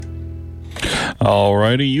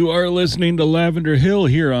Alrighty, you are listening to Lavender Hill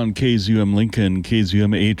here on KZUM Lincoln,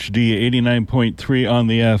 KZUM HD 89.3 on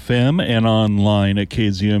the FM and online at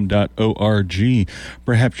kzum.org.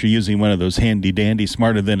 Perhaps you're using one of those handy-dandy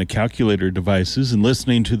smarter-than-a-calculator devices and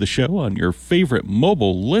listening to the show on your favorite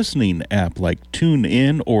mobile listening app like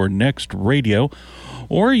TuneIn or Next Radio.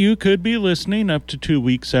 Or you could be listening up to 2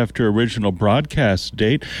 weeks after original broadcast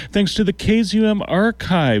date, thanks to the KZUM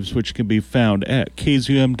archives, which can be found at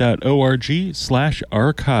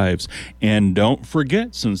kzum.org/archives. And don't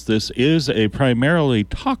forget, since this is a primarily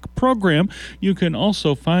talk program, you can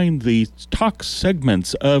also find the talk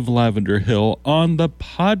segments of Lavender Hill on the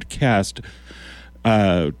podcast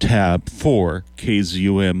tab for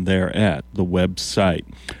KZUM there at the website.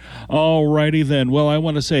 Alrighty then. Well, I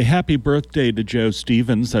want to say happy birthday to Joe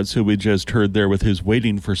Stevens. That's who we just heard there with his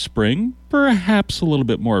Waiting for Spring. Perhaps a little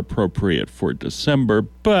bit more appropriate for December,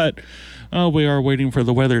 but we are waiting for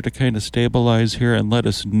the weather to kind of stabilize here and let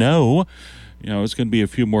us know. You know, it's going to be a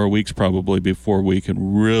few more weeks probably before we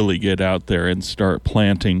can really get out there and start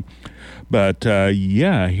planting. But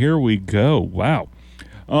yeah, here we go. Wow.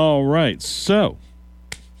 All right. So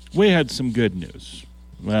we had some good news.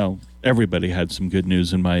 Well, everybody had some good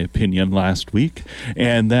news, in my opinion, last week,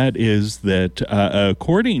 and that is that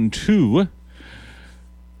according to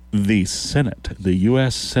the Senate, the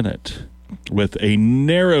U.S. Senate, with a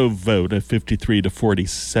narrow vote of 53 to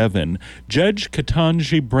 47, Judge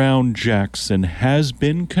Ketanji Brown Jackson has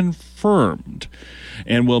been confirmed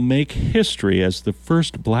and will make history as the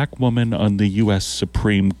first black woman on the U.S.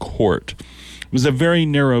 Supreme Court. It was a very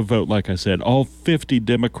narrow vote, like I said. All 50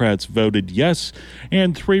 Democrats voted yes,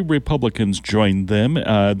 and 3 Republicans joined them.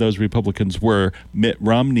 Those Republicans were Mitt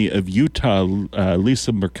Romney of Utah,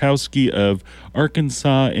 Lisa Murkowski of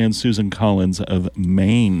Arkansas, and Susan Collins of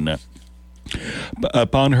Maine.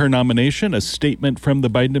 Upon her nomination, a statement from the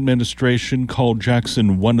Biden administration called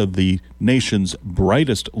Jackson one of the nation's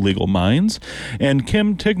brightest legal minds, and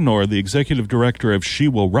Kim Tignor, the executive director of She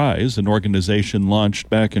Will Rise, an organization launched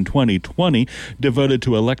back in 2020 devoted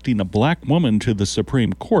to electing a black woman to the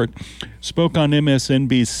Supreme Court, spoke on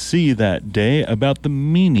MSNBC that day about the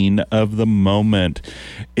meaning of the moment.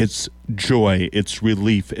 It's joy, it's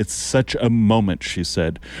relief, it's such a moment, she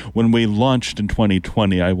said. When we launched in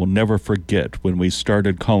 2020, I will never forget when we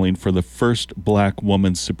started calling for the first black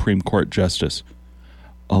woman Supreme Court justice.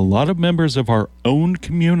 A lot of members of our own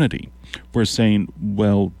community were saying,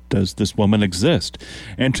 well, does this woman exist?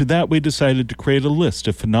 And to that, we decided to create a list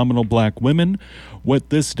of phenomenal black women. What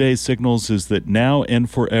this day signals is that now and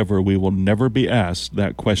forever, we will never be asked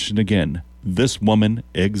that question again. This woman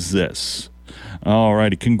exists. All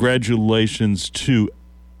righty. Congratulations to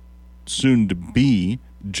soon-to-be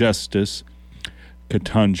Justice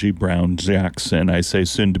Ketanji Brown Jackson. I say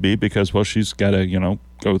soon-to-be because, well, she's got to,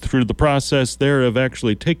 go through the process there of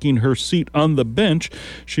actually taking her seat on the bench.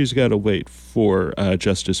 She's got to wait for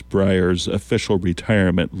Justice Breyer's official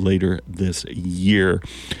retirement later this year.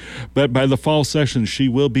 But by the fall session, she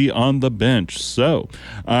will be on the bench. So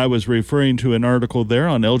I was referring to an article there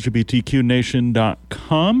on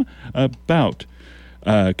LGBTQNation.com about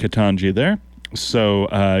Ketanji there. So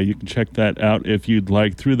you can check that out if you'd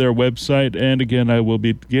like through their website. And again, I will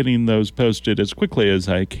be getting those posted as quickly as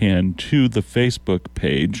I can to the Facebook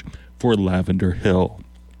page for Lavender Hill.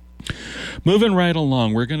 Moving right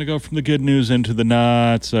along, we're going to go from the good news into the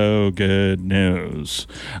not so good news.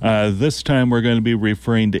 This time we're going to be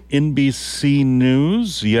referring to NBC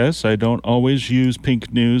News. Yes, I don't always use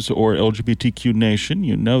Pink News or LGBTQ Nation.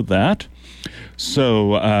 You know that.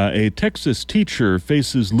 So, a Texas teacher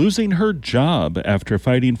faces losing her job after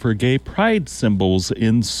fighting for gay pride symbols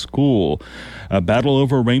in school. A battle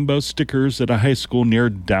over rainbow stickers at a high school near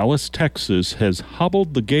Dallas, Texas, has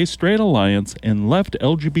hobbled the Gay-Straight Alliance and left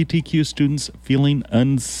LGBTQ students feeling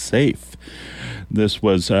unsafe. This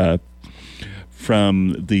was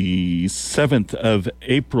from the 7th of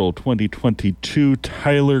April, 2022.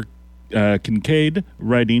 Tyler Kincaid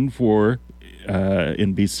writing for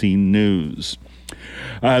NBC News.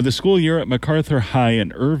 The school year at MacArthur High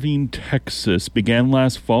in Irving, Texas began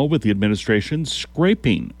last fall with the administration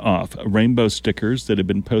scraping off rainbow stickers that had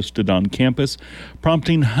been posted on campus,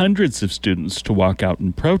 prompting hundreds of students to walk out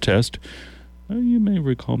and protest. You may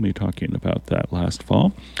recall me talking about that last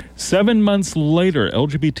fall. 7 months later,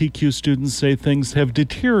 LGBTQ students say things have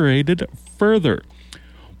deteriorated further.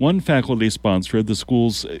 One faculty sponsor of the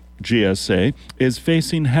school's GSA is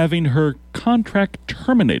facing having her contract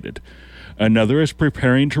terminated. Another is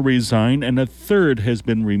preparing to resign, and a third has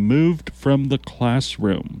been removed from the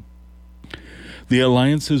classroom. The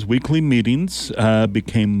Alliance's weekly meetings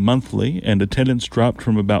became monthly, and attendance dropped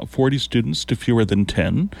from about 40 students to fewer than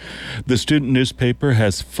 10. The student newspaper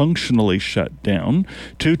has functionally shut down.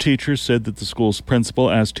 2 teachers said that the school's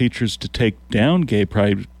principal asked teachers to take down gay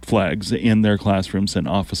pride flags in their classrooms and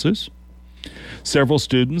offices. Several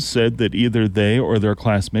students said that either they or their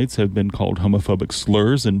classmates have been called homophobic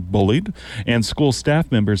slurs and bullied, and school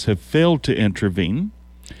staff members have failed to intervene.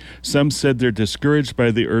 Some said they're discouraged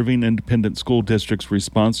by the Irving Independent School District's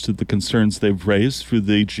response to the concerns they've raised through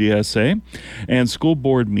the GSA and school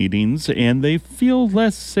board meetings, and they feel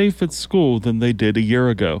less safe at school than they did a year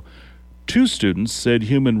ago. 2 students said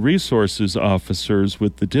human resources officers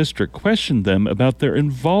with the district questioned them about their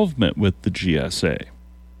involvement with the GSA.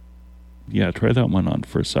 Yeah, try that one on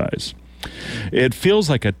for size. It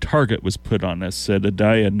feels like a target was put on us, said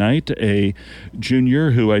Adaya Knight, a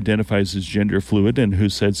junior who identifies as gender fluid and who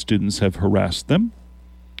said students have harassed them.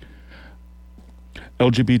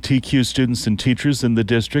 LGBTQ students and teachers in the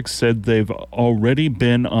district said they've already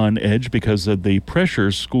been on edge because of the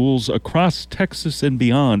pressure schools across Texas and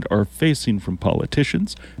beyond are facing from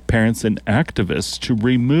politicians, parents, and activists to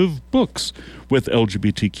remove books with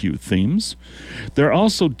LGBTQ themes. They're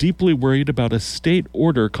also deeply worried about a state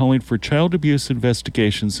order calling for child abuse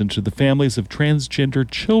investigations into the families of transgender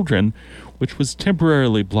children, which was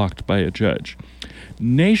temporarily blocked by a judge.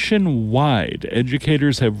 Nationwide,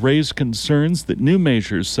 educators have raised concerns that new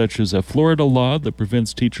measures such as a Florida law that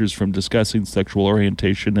prevents teachers from discussing sexual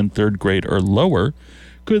orientation in 3rd grade or lower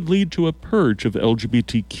could lead to a purge of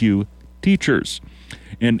LGBTQ teachers.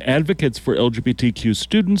 And advocates for LGBTQ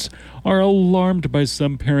students are alarmed by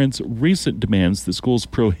some parents' recent demands that schools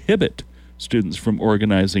prohibit students from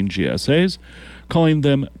organizing GSAs, calling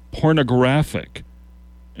them pornographic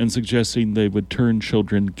and suggesting they would turn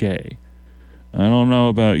children gay. I don't know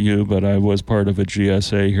about you, but I was part of a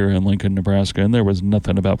GSA here in Lincoln, Nebraska, and there was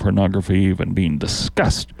nothing about pornography even being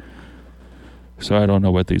discussed. So I don't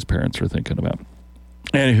know what these parents are thinking about.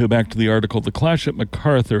 Anywho, back to the article. The clash at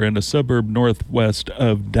MacArthur in a suburb northwest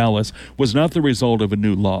of Dallas was not the result of a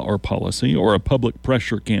new law or policy or a public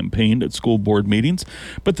pressure campaign at school board meetings,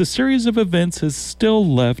 but the series of events has still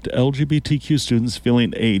left LGBTQ students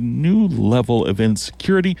feeling a new level of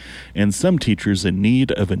insecurity and some teachers in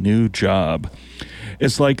need of a new job.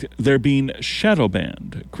 It's like they're being shadow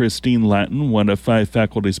banned. Christine Lattin, one of 5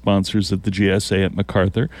 faculty sponsors of the GSA at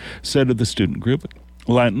MacArthur, said of the student group.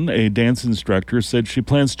 Lattin, a dance instructor, said she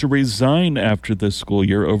plans to resign after this school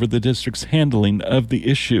year over the district's handling of the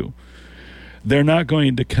issue. They're not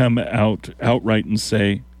going to come outright and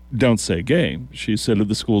say, "Don't say gay," she said of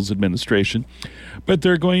the school's administration, but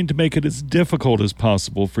they're going to make it as difficult as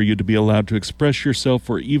possible for you to be allowed to express yourself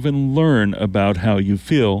or even learn about how you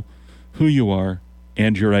feel, who you are,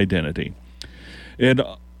 and your identity. It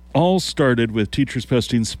all started with teachers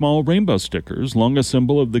posting small rainbow stickers, long a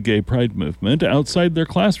symbol of the gay pride movement, outside their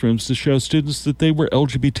classrooms to show students that they were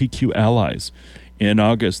LGBTQ allies. In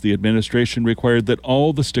August, the administration required that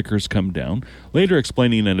all the stickers come down, later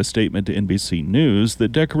explaining in a statement to NBC News that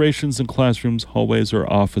decorations in classrooms, hallways,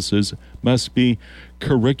 or offices must be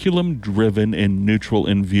curriculum-driven and neutral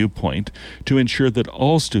in viewpoint to ensure that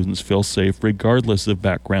all students feel safe regardless of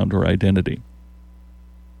background or identity.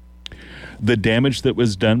 The damage that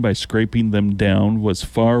was done by scraping them down was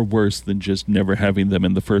far worse than just never having them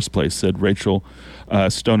in the first place, said Rachel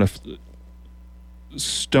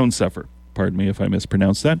Stonesuffer. Pardon me if I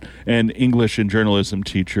mispronounced that, an English and journalism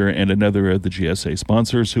teacher and another of the GSA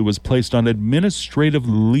sponsors who was placed on administrative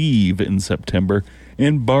leave in September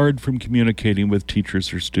and barred from communicating with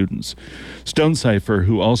teachers or students. Stonesuffer,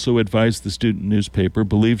 who also advised the student newspaper,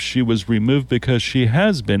 believes she was removed because she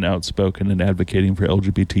has been outspoken in advocating for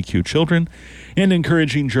LGBTQ children and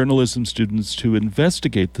encouraging journalism students to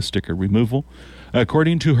investigate the sticker removal.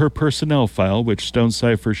 According to her personnel file, which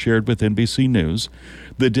Stonesuffer shared with NBC News,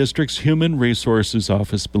 the district's Human Resources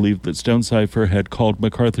Office believed that Stonesuffer had called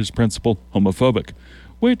MacArthur's principal homophobic,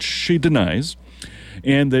 which she denies,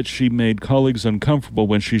 and that she made colleagues uncomfortable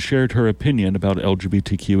when she shared her opinion about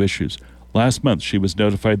LGBTQ issues. Last month, she was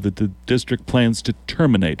notified that the district plans to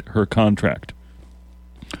terminate her contract.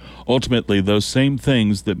 Ultimately, those same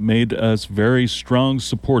things that made us very strong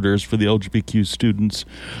supporters for the LGBTQ students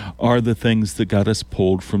are the things that got us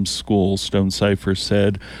pulled from school, Stonesuffer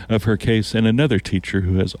said of her case and another teacher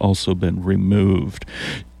who has also been removed.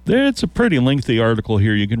 It's a pretty lengthy article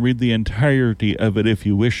here. You can read the entirety of it if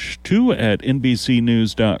you wish to at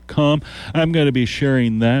nbcnews.com. I'm going to be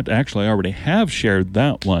sharing that. Actually, I already have shared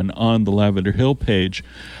that one on the Lavender Hill page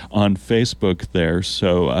on Facebook there.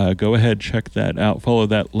 So go ahead, check that out. Follow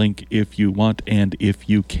that link if you want and if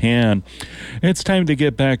you can. It's time to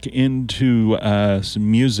get back into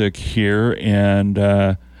some music here.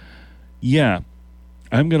 And yeah,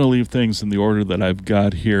 I'm going to leave things in the order that I've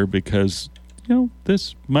got here because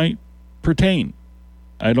this might pertain.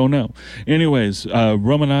 I don't know. Anyways,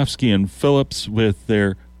 Romanovsky and Phillips with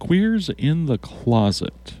their Queers in the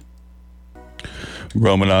Closet.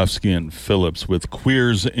 Romanovsky and Phillips with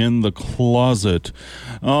Queers in the Closet.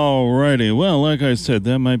 Alrighty, well, like I said,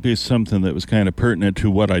 that might be something that was kind of pertinent to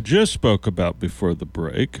what I just spoke about before the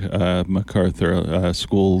break, MacArthur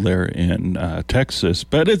School there in Texas,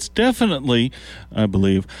 but it's definitely, I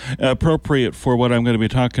believe, appropriate for what I'm going to be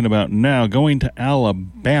talking about now, going to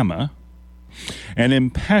Alabama. An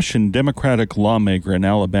impassioned Democratic lawmaker in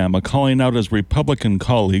Alabama calling out his Republican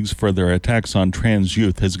colleagues for their attacks on trans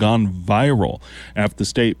youth has gone viral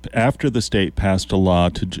after the state passed a law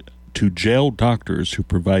to jail doctors who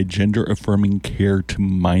provide gender-affirming care to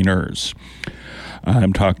minors.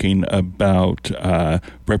 I'm talking about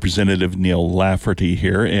Representative Neil Lafferty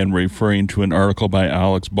here and referring to an article by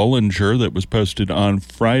Alex Bollinger that was posted on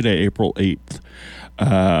Friday, April 8th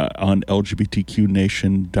on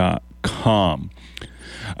LGBTQNation.com. To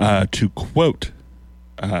quote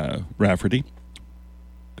Rafferty.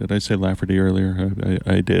 Did I say Lafferty earlier?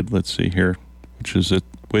 I did. Let's see here. Which is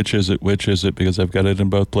it? Because I've got it in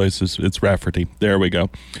both places. It's Rafferty. There we go.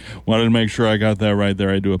 Wanted to make sure I got that right there.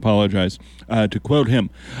 I do apologize. To quote him,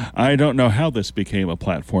 I don't know how this became a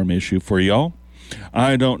platform issue for y'all.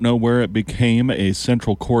 I don't know where it became a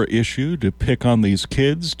central core issue to pick on these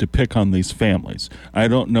kids, to pick on these families. I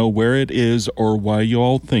don't know where it is or why you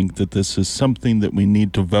all think that this is something that we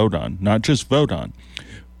need to vote on. Not just vote on,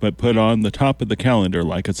 but put on the top of the calendar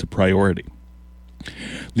like it's a priority.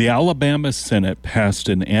 The Alabama Senate passed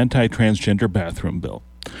an anti-transgender bathroom bill,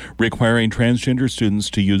 requiring transgender students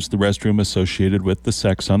to use the restroom associated with the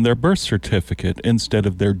sex on their birth certificate instead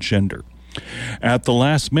of their gender. At the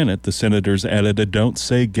last minute, the senators added a Don't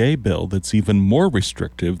Say Gay bill that's even more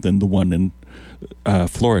restrictive than the one in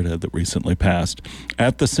Florida that recently passed.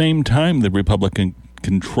 At the same time, the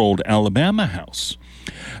Republican-controlled Alabama House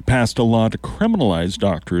passed a law to criminalize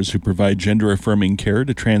doctors who provide gender-affirming care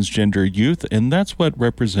to transgender youth, and that's what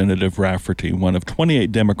Representative Rafferty, one of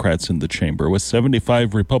 28 Democrats in the chamber with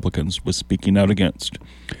 75 Republicans, was speaking out against.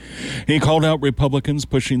 He called out Republicans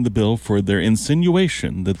pushing the bill for their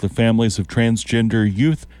insinuation that the families of transgender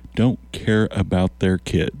youth don't care about their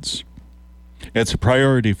kids. It's a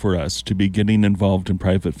priority for us to be getting involved in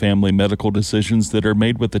private family medical decisions that are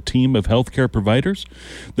made with a team of healthcare providers,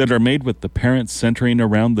 that are made with the parents centering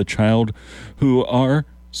around the child, who are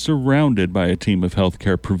surrounded by a team of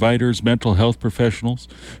healthcare providers, mental health professionals,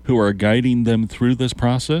 who are guiding them through this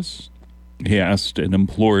process. He asked and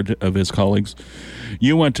implored of his colleagues,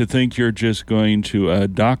 you want to think you're just going to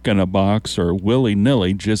dock in a box or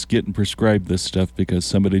willy-nilly just getting prescribed this stuff because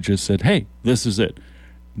somebody just said, hey, this is it.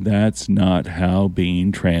 That's not how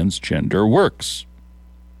being transgender works.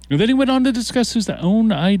 And then he went on to discuss his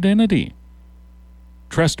own identity.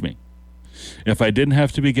 Trust me, if I didn't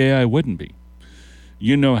have to be gay, I wouldn't be.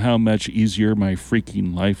 You know how much easier my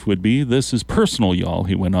freaking life would be. This is personal, y'all,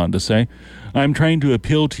 he went on to say. I'm trying to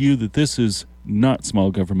appeal to you that this is not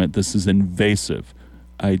small government. This is invasive.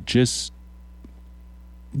 Just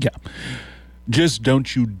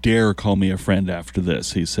don't you dare call me a friend after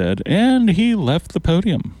this, he said, and he left the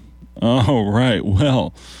podium. All right,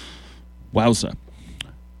 well, wowza.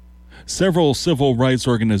 Several civil rights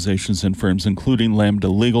organizations and firms, including Lambda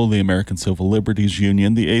Legal, the American Civil Liberties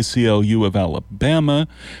Union, the ACLU of Alabama,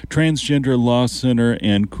 Transgender Law Center,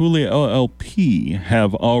 and Cooley LLP,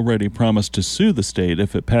 have already promised to sue the state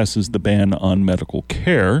if it passes the ban on medical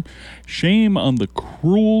care. Shame on the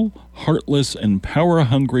cruel, heartless, and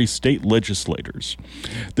power-hungry state legislators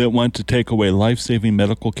that want to take away life-saving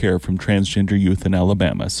medical care from transgender youth in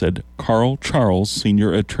Alabama, said Carl Charles,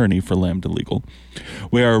 senior attorney for Lambda Legal.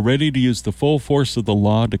 We are ready to use the full force of the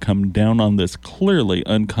law to come down on this clearly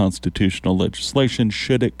unconstitutional legislation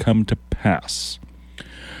should it come to pass.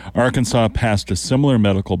 Arkansas passed a similar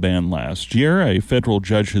medical ban last year. A federal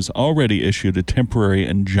judge has already issued a temporary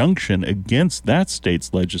injunction against that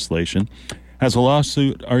state's legislation as a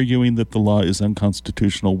lawsuit arguing that the law is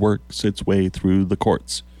unconstitutional works its way through the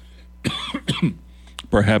courts.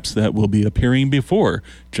 Perhaps that will be appearing before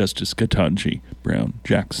Justice Ketanji Brown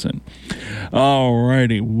Jackson. All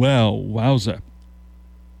righty, well, wowza.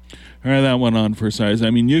 that one on for size. I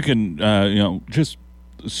mean, you can, just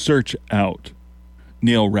search out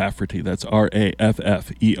Neil Rafferty. That's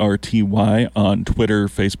Rafferty on Twitter,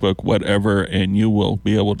 Facebook, whatever, and you will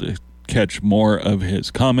be able to catch more of his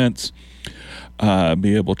comments,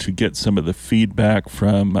 be able to get some of the feedback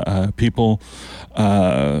from people.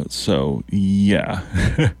 So, yeah.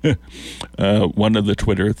 One of the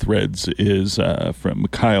Twitter threads is from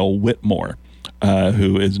Kyle Whitmore,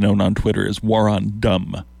 who is known on Twitter as War on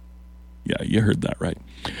Dumb. Yeah, you heard that right.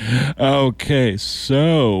 Okay,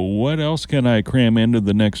 so what else can I cram into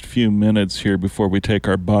the next few minutes here before we take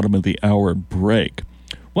our bottom of the hour break?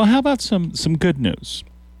 Well, how about some good news?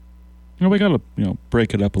 We got to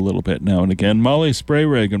break it up a little bit now and again. Molly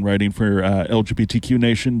Sprayregan, writing for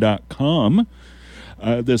LGBTQNation.com.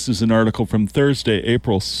 This is an article from Thursday,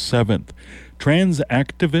 April 7th. Trans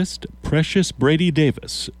activist Precious Brady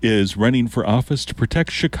Davis is running for office to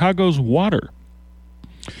protect Chicago's water.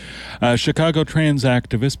 Chicago trans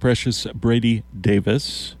activist Precious Brady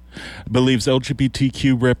Davis believes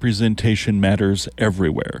LGBTQ representation matters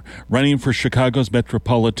everywhere. Running for Chicago's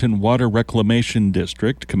Metropolitan Water Reclamation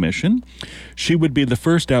District Commission, she would be the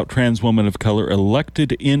first out trans woman of color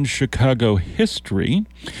elected in Chicago history,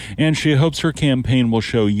 and she hopes her campaign will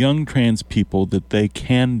show young trans people that they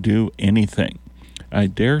can do anything. I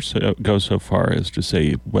dare go so far as to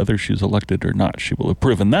say whether she's elected or not, she will have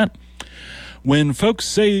proven that. When folks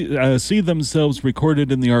see themselves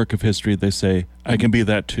recorded in the arc of history, they say, I can be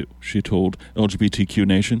that too, she told LGBTQ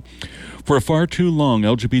Nation. For far too long,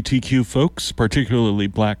 LGBTQ folks, particularly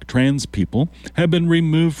black trans people, have been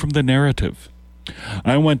removed from the narrative.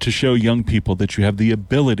 I want to show young people that you have the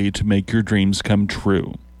ability to make your dreams come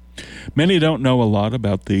true. Many don't know a lot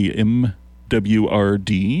about the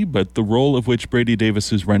MWRD, but the role of which Brady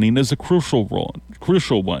Davis is running is a crucial one.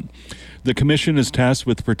 The commission is tasked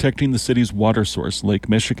with protecting the city's water source, Lake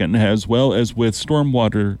Michigan, as well as with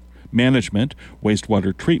stormwater management,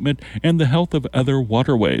 wastewater treatment, and the health of other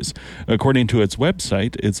waterways. According to its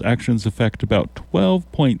website, its actions affect about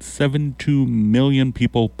 12.72 million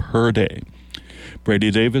people per day.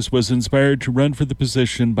 Brady Davis was inspired to run for the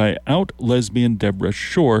position by out lesbian Deborah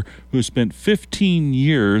Shore, who spent 15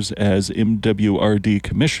 years as MWRD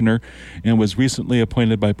commissioner and was recently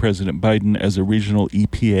appointed by President Biden as a regional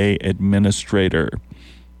EPA administrator.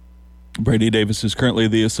 Brady Davis is currently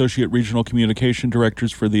the Associate Regional Communication Director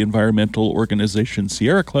for the environmental organization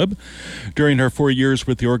Sierra Club. During her 4 years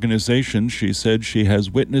with the organization, she said she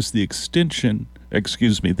has witnessed the extent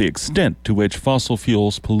to which fossil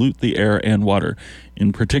fuels pollute the air and water.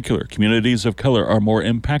 In particular, communities of color are more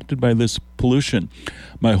impacted by this pollution.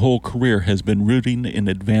 My whole career has been rooting in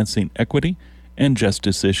advancing equity and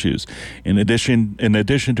justice issues. In addition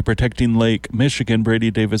to protecting Lake Michigan,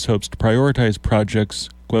 Brady Davis hopes to prioritize projects,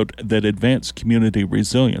 quote, that advance community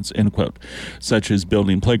resilience, end quote, such as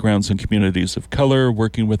building playgrounds in communities of color,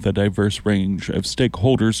 working with a diverse range of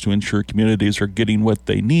stakeholders to ensure communities are getting what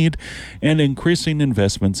they need, and increasing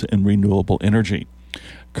investments in renewable energy.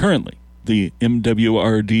 Currently, the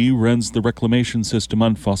MWRD runs the reclamation system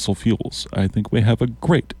on fossil fuels. I think we have a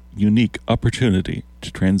great, unique opportunity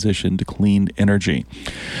to transition to clean energy.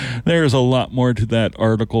 There's a lot more to that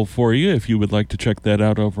article for you if you would like to check that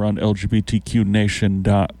out over on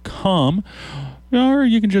LGBTQNation.com. Or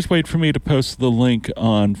you can just wait for me to post the link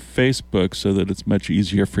on Facebook so that it's much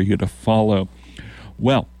easier for you to follow.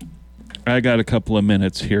 Well, I got a couple of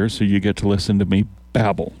minutes here, so you get to listen to me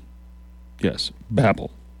babble. Yes,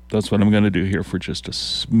 babble. That's what I'm going to do here for just a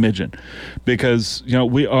smidgen. Because,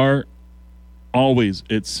 we are always,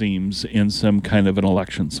 it seems, in some kind of an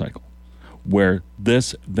election cycle where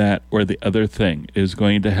this, that, or the other thing is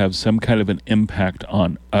going to have some kind of an impact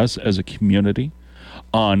on us as a community,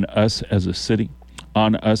 on us as a city,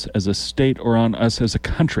 on us as a state, or on us as a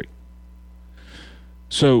country.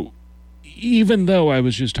 So even though I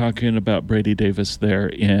was just talking about Brady Davis there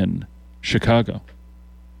in Chicago,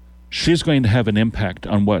 she's going to have an impact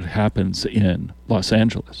on what happens in Los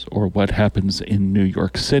Angeles or what happens in New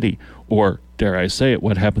York City or, dare I say it,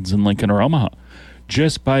 what happens in Lincoln or Omaha.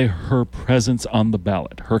 Just by her presence on the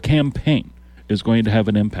ballot, her campaign is going to have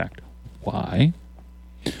an impact. Why?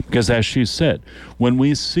 Because as she said, when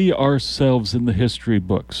we see ourselves in the history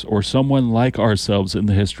books or someone like ourselves in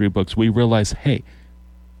the history books, we realize, hey,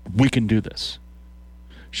 we can do this.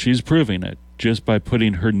 She's proving it just by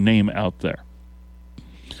putting her name out there.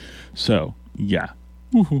 So, yeah.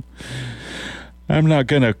 Woo-hoo. I'm not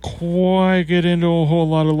going to quite get into a whole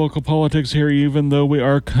lot of local politics here, even though we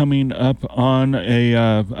are coming up on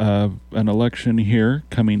an election here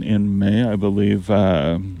coming in May. I believe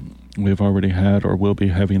We've already had or will be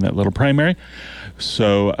having that little primary.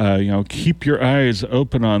 So, keep your eyes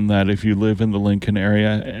open on that if you live in the Lincoln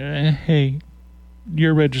area. Hey,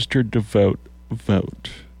 you're registered to vote. Vote.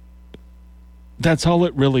 That's all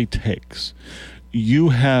it really takes. You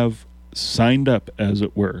have signed up, as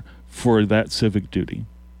it were, for that civic duty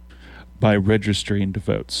by registering to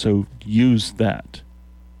vote. So use that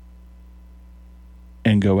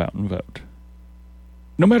and go out and vote.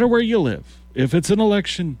 No matter where you live. If it's an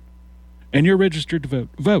election and you're registered to vote,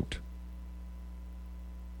 vote.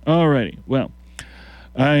 All righty. Well,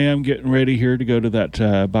 I am getting ready here to go to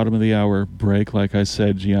that bottom of the hour break. Like I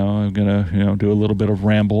said, I'm going to, do a little bit of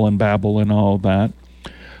ramble and babble and all that.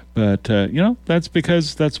 But, that's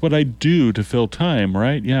because that's what I do to fill time,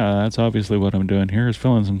 right? Yeah, that's obviously what I'm doing here is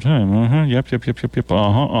filling some time. Yep.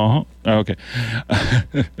 Okay.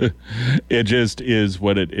 It just is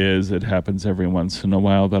what it is. It happens every once in a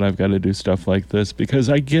while that I've got to do stuff like this because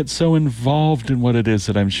I get so involved in what it is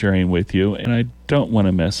that I'm sharing with you, and I don't want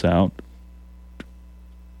to miss out.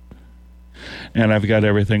 And I've got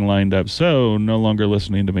everything lined up, so no longer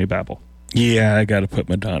listening to me babble. Yeah, I got to put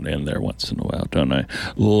Madonna in there once in a while, don't I?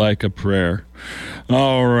 Like a prayer.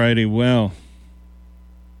 All righty, well,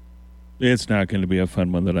 it's not going to be a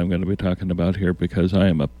fun one that I'm going to be talking about here because I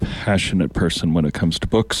am a passionate person when it comes to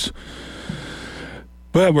books.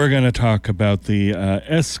 But we're going to talk about the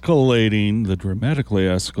dramatically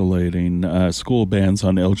escalating school bans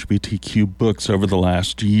on LGBTQ books over the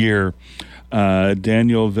last year.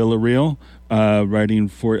 Daniel Villarreal, writing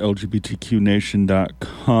for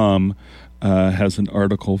LGBTQnation.com, has an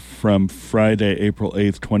article from Friday, April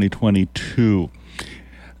 8th, 2022.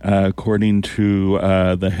 According to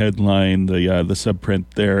the headline, the subprint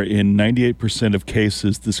there, in 98% of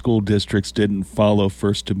cases, the school districts didn't follow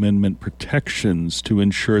First Amendment protections to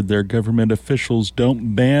ensure their government officials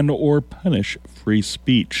don't ban or punish free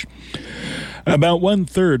speech. About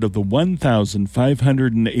 1/3 of the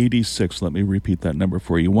 1,586, let me repeat that number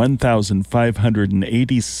for you,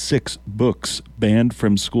 1,586 books banned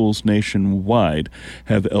from schools nationwide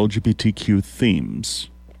have LGBTQ themes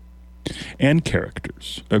and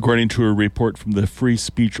characters, according to a report from the free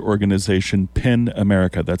speech organization PEN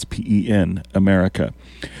America. That's PEN America.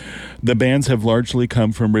 The bans have largely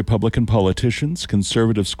come from Republican politicians,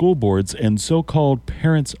 conservative school boards, and so-called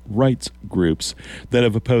parents' rights groups that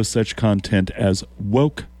have opposed such content as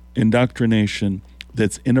woke indoctrination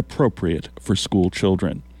that's inappropriate for school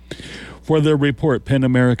children. For the report, PEN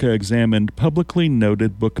America examined publicly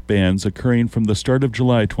noted book bans occurring from the start of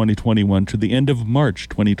July 2021 to the end of March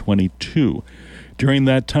 2022. During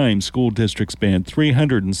that time, school districts banned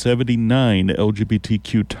 379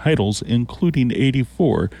 LGBTQ titles, including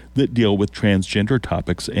 84 that deal with transgender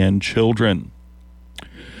topics and children.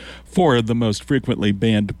 4 of the most frequently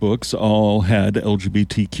banned books all had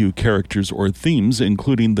LGBTQ characters or themes,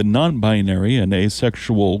 including the non-binary and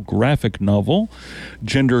asexual graphic novel,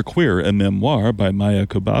 Genderqueer, a Memoir by Maya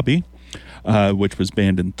Kobabe, which was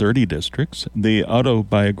banned in 30 districts, the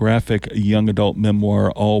autobiographic young adult memoir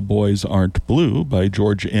All Boys Aren't Blue by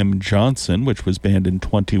George M. Johnson, which was banned in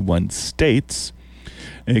 21 states,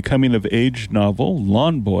 a coming-of-age novel,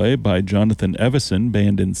 Lawn Boy by Jonathan Evison,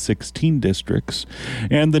 banned in 16 districts,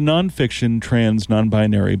 and the nonfiction trans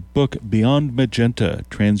non-binary book Beyond Magenta,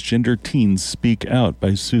 Transgender Teens Speak Out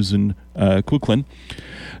by Susan Kuklin,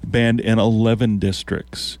 banned in 11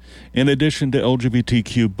 districts. In addition to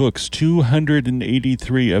LGBTQ books,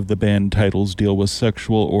 283 of the banned titles deal with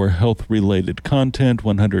sexual or health-related content,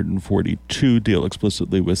 142 deal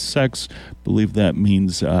explicitly with sex, believe that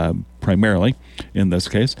means primarily in this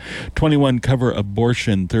case, 21 cover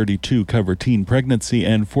abortion, 32 cover teen pregnancy,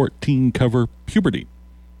 and 14 cover puberty.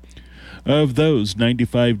 Of those,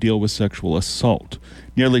 95 deal with sexual assault.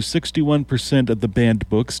 Nearly 61% of the banned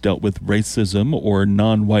books dealt with racism or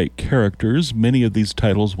non-white characters. Many of these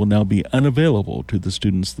titles will now be unavailable to the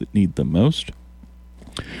students that need them most.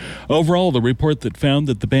 Overall, the report that found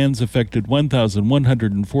that the bans affected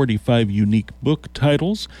 1,145 unique book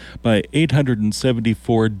titles by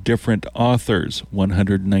 874 different authors,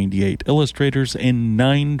 198 illustrators, and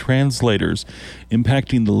 9 translators,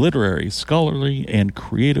 impacting the literary, scholarly, and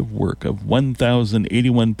creative work of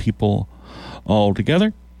 1,081 people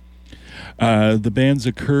altogether. The bans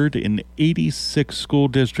occurred in 86 school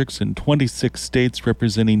districts in 26 states,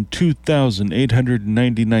 representing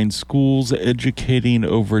 2,899 schools, educating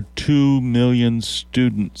over 2 million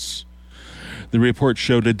students. The report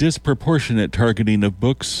showed a disproportionate targeting of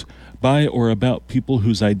books by or about people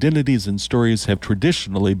whose identities and stories have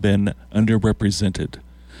traditionally been underrepresented.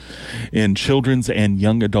 in children's and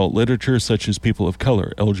young adult literature, such as people of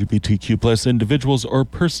color, LGBTQ+ individuals, or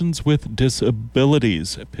persons with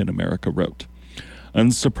disabilities, PEN America wrote.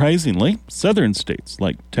 Unsurprisingly, southern states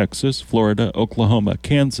like Texas, Florida, Oklahoma,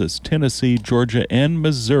 Kansas, Tennessee, Georgia, and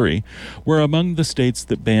Missouri were among the states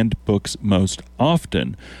that banned books most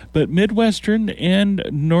often. But Midwestern and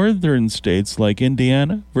northern states like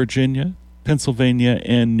Indiana, Virginia, Pennsylvania,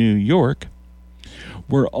 and New York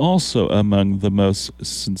were also among the most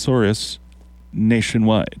censorious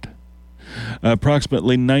nationwide.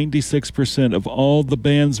 Approximately 96% of all the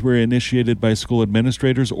bans were initiated by school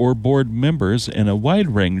administrators or board members in a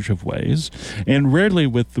wide range of ways, and rarely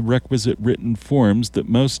with the requisite written forms that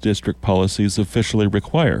most district policies officially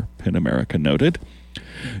require, PEN America noted.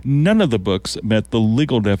 None of the books met the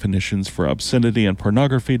legal definitions for obscenity and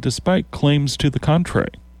pornography, despite claims to the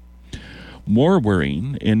contrary. More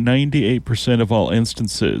worrying, in 98% of all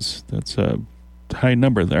instances, that's a high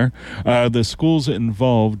number there, the schools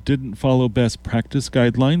involved didn't follow best practice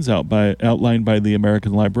guidelines outlined by the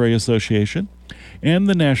American Library Association and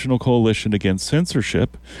the National Coalition Against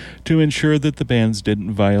Censorship to ensure that the bans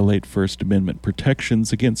didn't violate First Amendment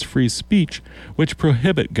protections against free speech, which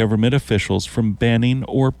prohibit government officials from banning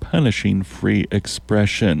or punishing free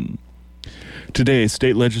expression. Today,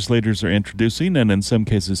 state legislators are introducing, and in some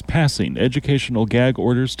cases passing, educational gag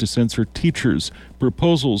orders to censor teachers,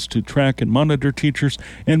 proposals to track and monitor teachers,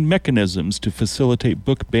 and mechanisms to facilitate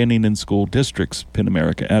book banning in school districts, PEN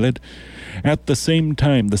America added. At the same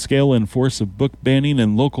time, the scale and force of book banning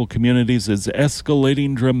in local communities is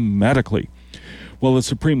escalating dramatically. While the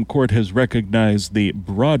Supreme Court has recognized the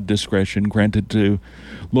broad discretion granted to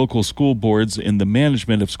local school boards in the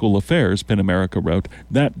management of school affairs, PEN America wrote,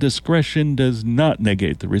 that discretion does not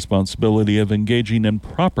negate the responsibility of engaging in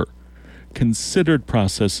proper, considered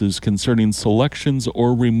processes concerning selections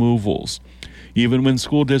or removals. Even when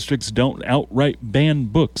school districts don't outright ban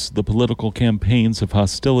books, the political campaigns of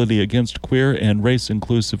hostility against queer and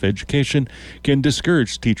race-inclusive education can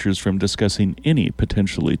discourage teachers from discussing any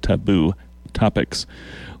potentially taboo topics.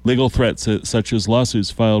 Legal threats such as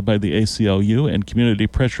lawsuits filed by the ACLU and community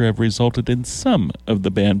pressure have resulted in some of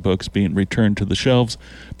the banned books being returned to the shelves,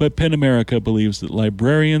 but PEN America believes that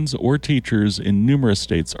librarians or teachers in numerous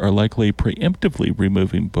states are likely preemptively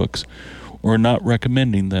removing books or not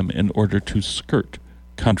recommending them in order to skirt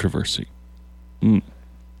controversy.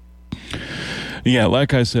 Yeah,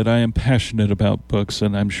 like I said, I am passionate about books,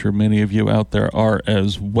 and I'm sure many of you out there are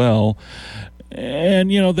as well.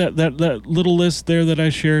 And, you know, that little list there that I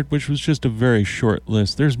shared, which was just a very short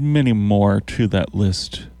list, there's many more to that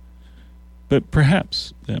list. But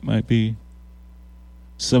perhaps that might be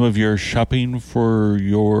some of your shopping for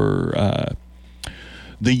your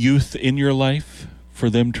the youth in your life for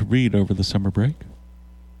them to read over the summer break.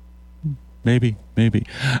 Maybe.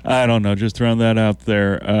 I don't know. Just throwing that out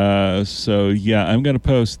there. So, yeah, I'm going to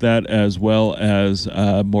post that as well as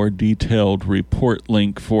a more detailed report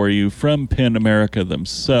link for you from PEN America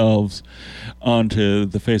themselves onto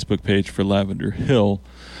the Facebook page for Lavender Hill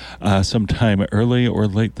sometime early or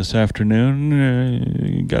late this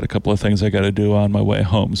afternoon. Got a couple of things I got to do on my way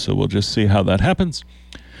home, so we'll just see how that happens.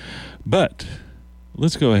 But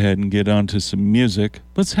let's go ahead and get on to some music.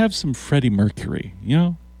 Let's have some Freddie Mercury, you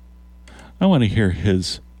know? I want to hear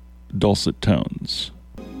his dulcet tones.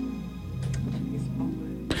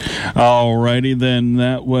 Alrighty then,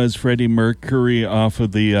 that was Freddie Mercury off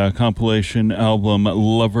of the compilation album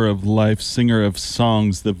Lover of Life, Singer of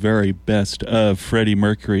Songs, the very best of Freddie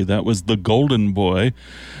Mercury. That was The Golden Boy.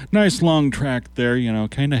 Nice long track there, you know,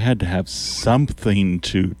 kind of had to have something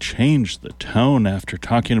to change the tone after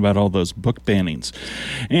talking about all those book bannings.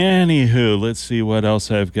 Anywho, let's see what else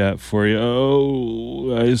I've got for you.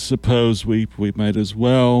 Oh, I suppose we might as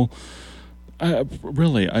well...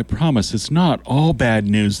 Really, I promise it's not all bad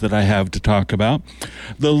news that I have to talk about.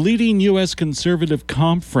 The leading U.S. conservative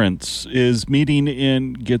conference is meeting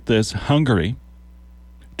in, get this, Hungary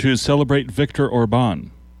to celebrate Viktor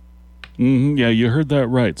Orban. Yeah, you heard that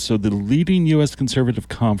right. So the leading U.S. conservative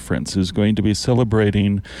conference is going to be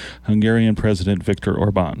celebrating Hungarian President Viktor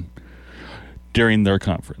Orban during their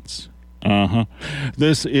conference.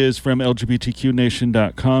 This is from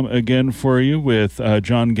LGBTQNation.com again for you with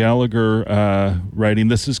John Gallagher writing.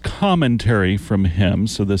 This is commentary from him,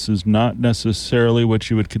 so this is not necessarily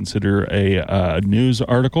what you would consider a news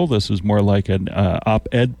article. This is more like an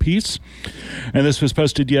op-ed piece. And this was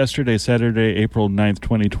posted yesterday, Saturday, April 9th,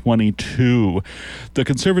 2022. The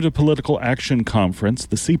Conservative Political Action Conference,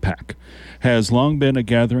 the CPAC, has long been a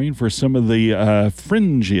gathering for some of the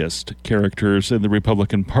fringiest characters in the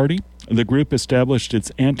Republican Party. The group established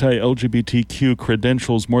its anti-LGBTQ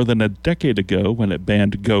credentials more than a decade ago when it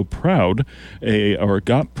banned Got Proud, a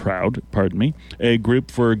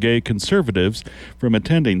group for gay conservatives, from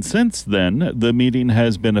attending. Since then, the meeting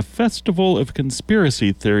has been a festival of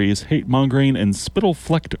conspiracy theories, hate-mongering, and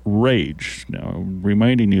spittle-flecked rage. Now,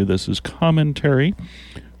 reminding you, this is commentary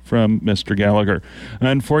from Mr. Gallagher.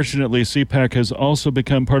 Unfortunately, CPAC has also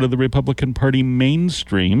become part of the Republican Party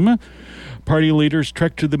mainstream. Party leaders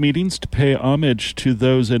trek to the meetings to pay homage to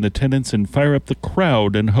those in attendance and fire up the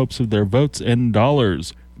crowd in hopes of their votes and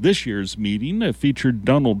dollars. This year's meeting featured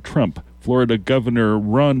Donald Trump, Florida Governor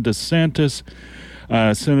Ron DeSantis,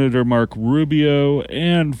 Senator Marco Rubio,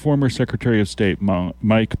 and former Secretary of State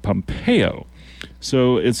Mike Pompeo.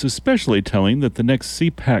 So it's especially telling that the next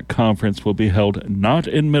CPAC conference will be held not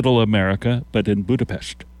in Middle America, but in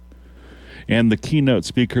Budapest. And the keynote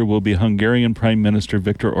speaker will be Hungarian Prime Minister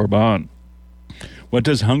Viktor Orban. What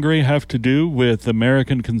does Hungary have to do with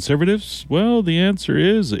American conservatives? Well, the answer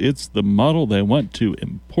is it's the model they want to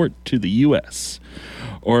import to the U.S.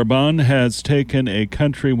 Orban has taken a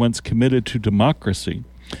country once committed to democracy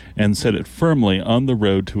and set it firmly on the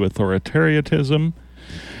road to authoritarianism.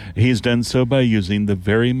 He's done so by using the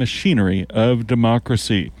very machinery of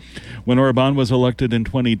democracy. When Orban was elected in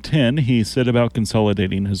 2010, he set about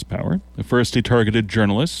consolidating his power. First, he targeted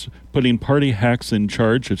journalists, putting party hacks in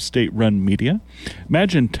charge of state-run media.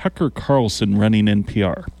 Imagine Tucker Carlson running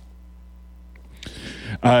NPR.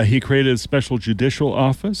 He created a special judicial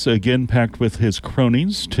office, again packed with his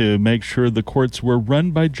cronies, to make sure the courts were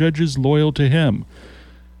run by judges loyal to him.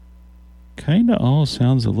 Kind of all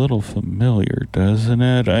sounds a little familiar, doesn't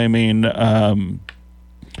it? I mean,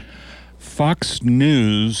 Fox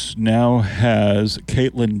News now has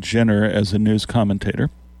Caitlyn Jenner as a news commentator.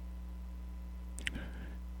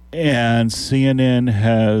 And CNN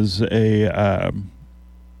has at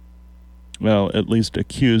least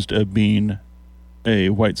accused of being a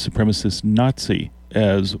white supremacist Nazi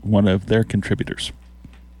as one of their contributors.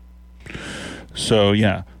 So,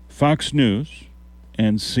 yeah, Fox News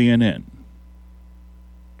and CNN.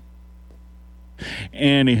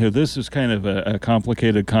 Anywho, this is kind of a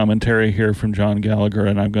complicated commentary here from John Gallagher,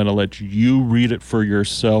 and I'm going to let you read it for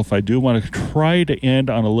yourself. I do want to try to end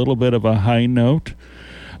on a little bit of a high note.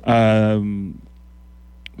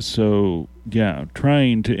 So, yeah,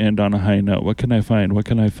 trying to end on a high note. What can I find?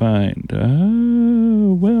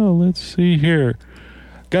 Well, let's see here.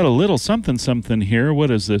 Got a little something here. What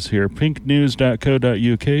is this here?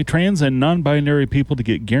 pinknews.co.uk. Trans and non-binary people to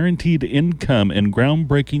get guaranteed income in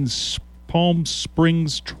groundbreaking Palm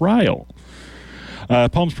Springs trial.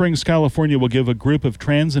 Palm Springs, California will give a group of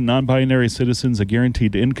trans and non-binary citizens a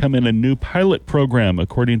guaranteed income in a new pilot program.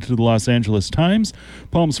 According to the Los Angeles Times,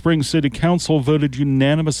 Palm Springs City Council voted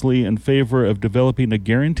unanimously in favor of developing a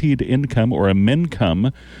guaranteed income, or a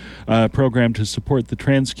MINCOME, program to support the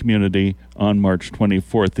trans community on March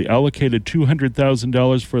 24th. The allocated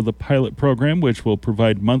 $200,000 for the pilot program, which will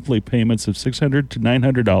provide monthly payments of $600 to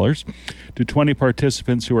 $900 to 20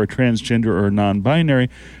 participants who are transgender or non-binary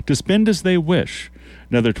to spend as they wish.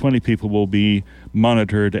 Another 20 people will be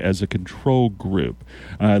monitored as a control group.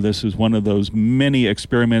 This is one of those many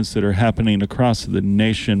experiments that are happening across the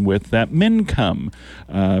nation with that MINCOME.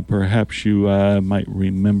 Perhaps you might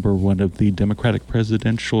remember one of the Democratic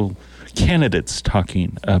presidential candidates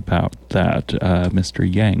talking about that, Mr.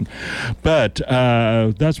 Yang. But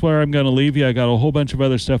that's where I'm going to leave you. I got a whole bunch of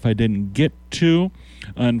other stuff I didn't get to,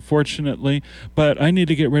 unfortunately, but I need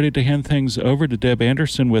to get ready to hand things over to Deb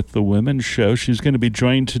Anderson with The Women's Show. She's going to be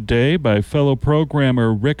joined today by fellow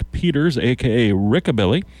programmer Rick Peters, a.k.a.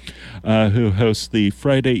 Rickabilly, who hosts the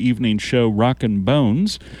Friday evening show Rockin'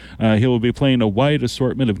 Bones. He will be playing a wide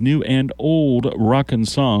assortment of new and old rockin'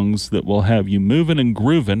 songs that will have you moving and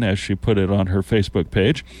grooving, as she put it on her Facebook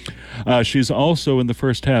page. She's also, in the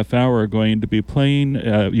first half hour, going to be playing,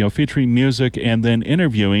 featuring music and then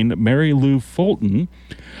interviewing Mary Lou Fulton,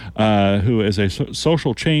 who is a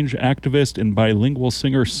social change activist and bilingual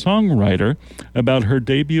singer-songwriter, about her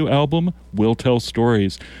debut album, We'll Tell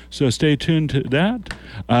Stories. So stay tuned to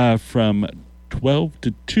that from 12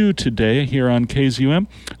 to 2 today here on KZUM.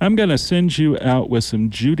 I'm going to send you out with some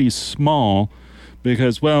Judy Small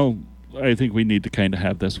because, well, I think we need to kind of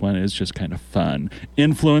have this one. It's just kind of fun.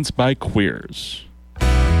 Influenced by Queers.